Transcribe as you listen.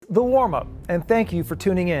The Warm-Up, and thank you for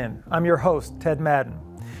tuning in. I'm your host, Ted Madden.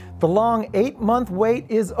 The long 8-month wait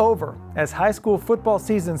is over as high school football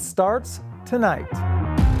season starts tonight.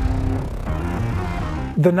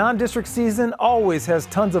 The non-district season always has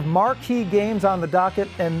tons of marquee games on the docket,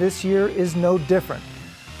 and this year is no different.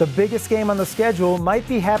 The biggest game on the schedule might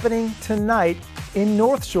be happening tonight in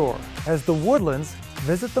North Shore as the Woodlands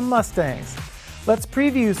visit the Mustangs. Let's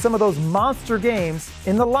preview some of those monster games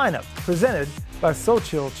in the lineup presented by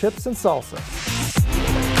Xochitl Chips and Salsa.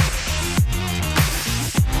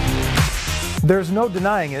 There's no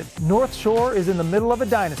denying it, North Shore is in the middle of a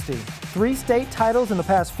dynasty. 3 state titles in the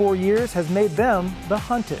past 4 years has made them the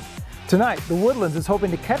hunted. Tonight, the Woodlands is hoping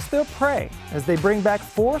to catch their prey as they bring back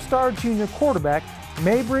 4-star junior quarterback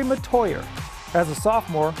Mabry Matoyer. As a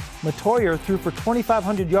sophomore, Matoyer threw for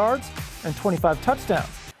 2,500 yards and 25 touchdowns,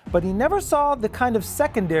 but he never saw the kind of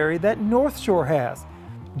secondary that North Shore has.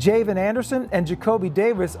 Javen Anderson and Jacoby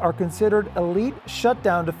Davis are considered elite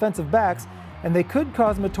shutdown defensive backs, and they could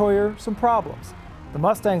cause Matoyer some problems. The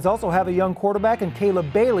Mustangs also have a young quarterback in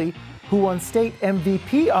Caleb Bailey, who won state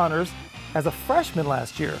MVP honors as a freshman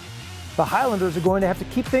last year. The Highlanders are going to have to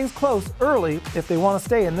keep things close early if they want to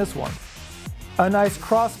stay in this one. A nice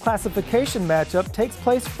cross-classification matchup takes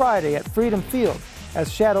place Friday at Freedom Field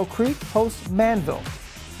as Shadow Creek hosts Manville.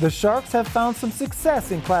 The Sharks have found some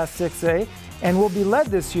success in Class 6A and will be led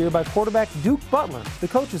this year by quarterback Duke Butler, the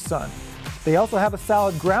coach's son. They also have a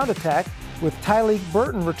solid ground attack with Tyleek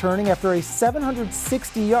Burton returning after a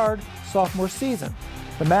 760-yard sophomore season.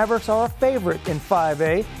 The Mavericks are a favorite in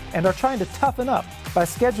 5A and are trying to toughen up by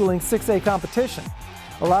scheduling 6A competition.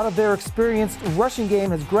 A lot of their experienced rushing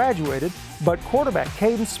game has graduated, but quarterback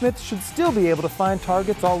Caden Smith should still be able to find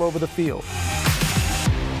targets all over the field.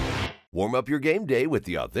 Warm up your game day with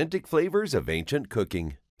the authentic flavors of ancient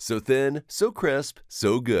cooking. So thin, so crisp,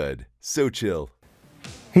 so good, Xochitl.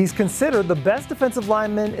 He's considered the best defensive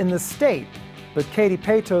lineman in the state, but Katy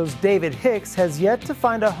Peto's David Hicks has yet to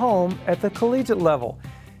find a home at the collegiate level.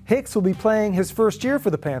 Hicks will be playing his first year for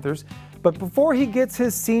the Panthers, but before he gets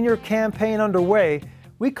his senior campaign underway,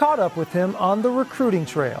 we caught up with him on the recruiting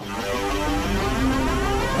trail.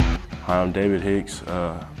 Hi, I'm David Hicks.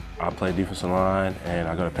 I play defensive line and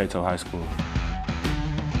I go to Peto High School.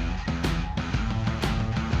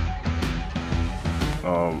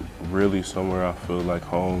 Really somewhere I feel like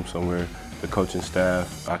home, somewhere the coaching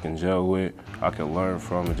staff I can gel with, I can learn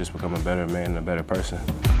from and just become a better man and a better person.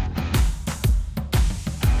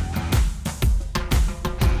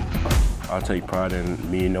 I take pride in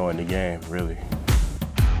me knowing the game, really.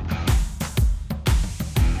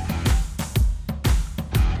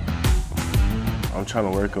 I'm trying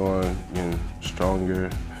to work on getting stronger,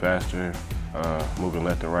 faster, moving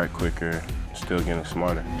left and right quicker, still getting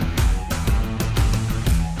smarter.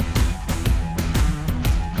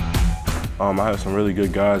 I have some really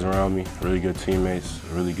good guys around me, really good teammates,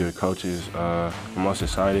 really good coaches. I'm most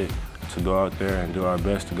excited to go out there and do our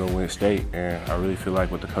best to go win state, and I really feel like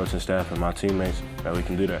with the coaching staff and my teammates that we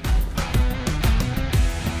can do that.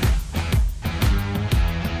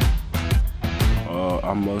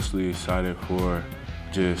 I'm mostly excited for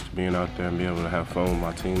just being out there and being able to have fun with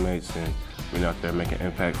my teammates and being out there making an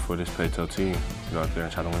impact for this Peto team. Go out there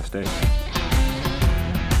and try to win state.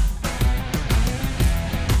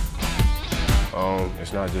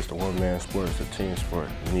 It's not just a one-man sport, it's a team sport.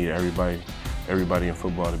 You need everybody in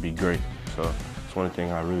football to be great. So it's one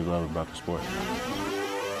thing I really love about the sport.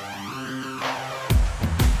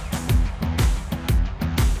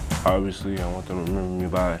 Obviously, I want them to remember me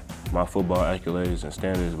by my football accolades and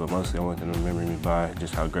standards, but mostly I want them to remember me by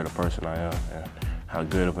just how great a person I am and how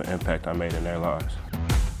good of an impact I made in their lives.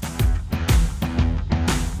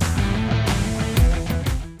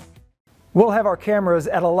 We'll have our cameras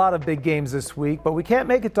at a lot of big games this week, but we can't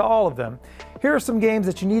make it to all of them. Here are some games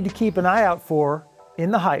that you need to keep an eye out for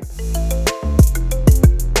in the hype.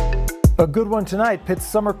 A good one tonight pits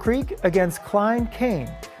Summer Creek against Klein Cain.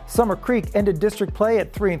 Summer Creek ended district play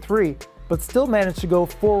at 3-3, but still managed to go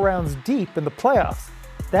 4 rounds deep in the playoffs.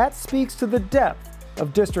 That speaks to the depth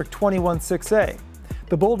of District 21 6A.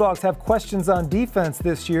 The Bulldogs have questions on defense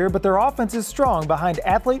this year, but their offense is strong behind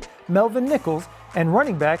athlete Melvin Nichols and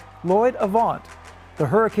running back Lloyd Avant. The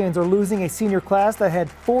Hurricanes are losing a senior class that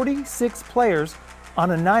had 46 players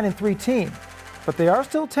on a 9-3 team, but they are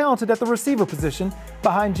still talented at the receiver position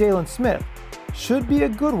behind Jalen Smith. Should be a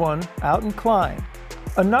good one out in Klein.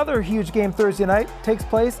 Another huge game Thursday night takes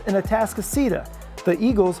place in Atascocita. The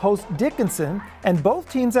Eagles host Dickinson, and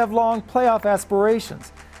both teams have long playoff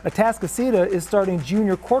aspirations. Atascocita is starting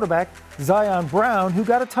junior quarterback Zion Brown, who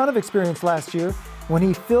got a ton of experience last year when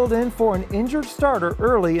he filled in for an injured starter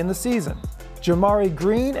early in the season. Jamari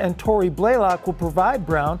Green and Torrey Blaylock will provide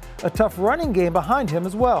Brown a tough running game behind him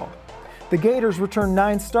as well. The Gators return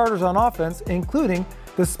 9 starters on offense, including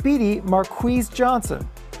the speedy Marquise Johnson.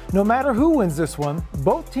 No matter who wins this one,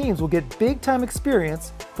 both teams will get big-time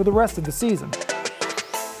experience for the rest of the season.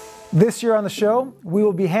 This year on the show, we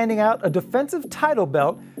will be handing out a defensive title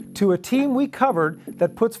belt to a team we covered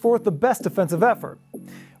that puts forth the best defensive effort.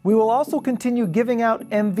 We will also continue giving out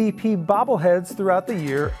MVP bobbleheads throughout the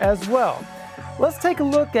year as well. Let's take a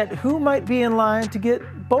look at who might be in line to get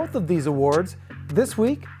both of these awards this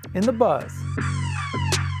week in The Buzz.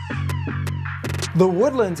 The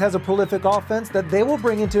Woodlands has a prolific offense that they will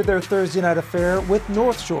bring into their Thursday night affair with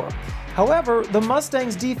North Shore. However, the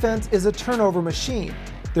Mustangs' defense is a turnover machine.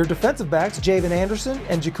 Their defensive backs, Javen Anderson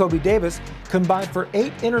and Jacoby Davis, combined for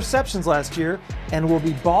 8 interceptions last year and will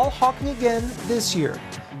be ball hawking again this year.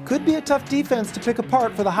 Could be a tough defense to pick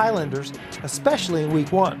apart for the Highlanders, especially in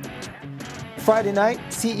Week 1. Friday night,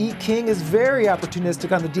 C.E. King is very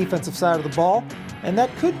opportunistic on the defensive side of the ball, and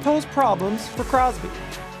that could pose problems for Crosby.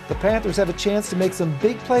 The Panthers have a chance to make some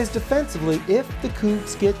big plays defensively if the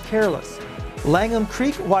Cougs get careless. Langham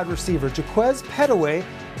Creek wide receiver Jaquez Pettaway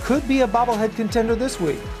could be a bobblehead contender this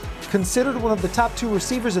week. Considered one of the top 2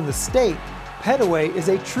 receivers in the state, Pettaway is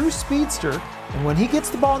a true speedster, and when he gets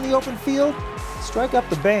the ball in the open field, strike up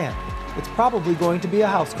the band. It's probably going to be a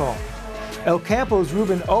house call. El Campo's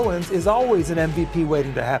Ruben Owens is always an MVP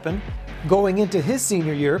waiting to happen. Going into his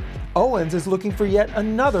senior year, Owens is looking for yet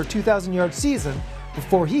another 2,000-yard season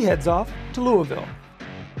before he heads off to Louisville.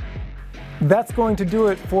 That's going to do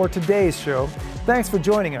it for today's show. Thanks for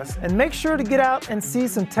joining us, and make sure to get out and see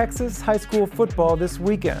some Texas high school football this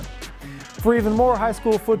weekend. For even more high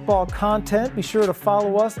school football content, be sure to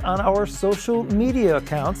follow us on our social media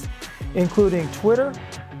accounts, including Twitter,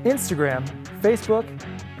 Instagram, Facebook,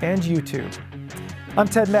 and YouTube. I'm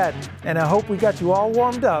Ted Madden, and I hope we got you all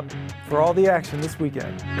warmed up for all the action this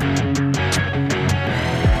weekend.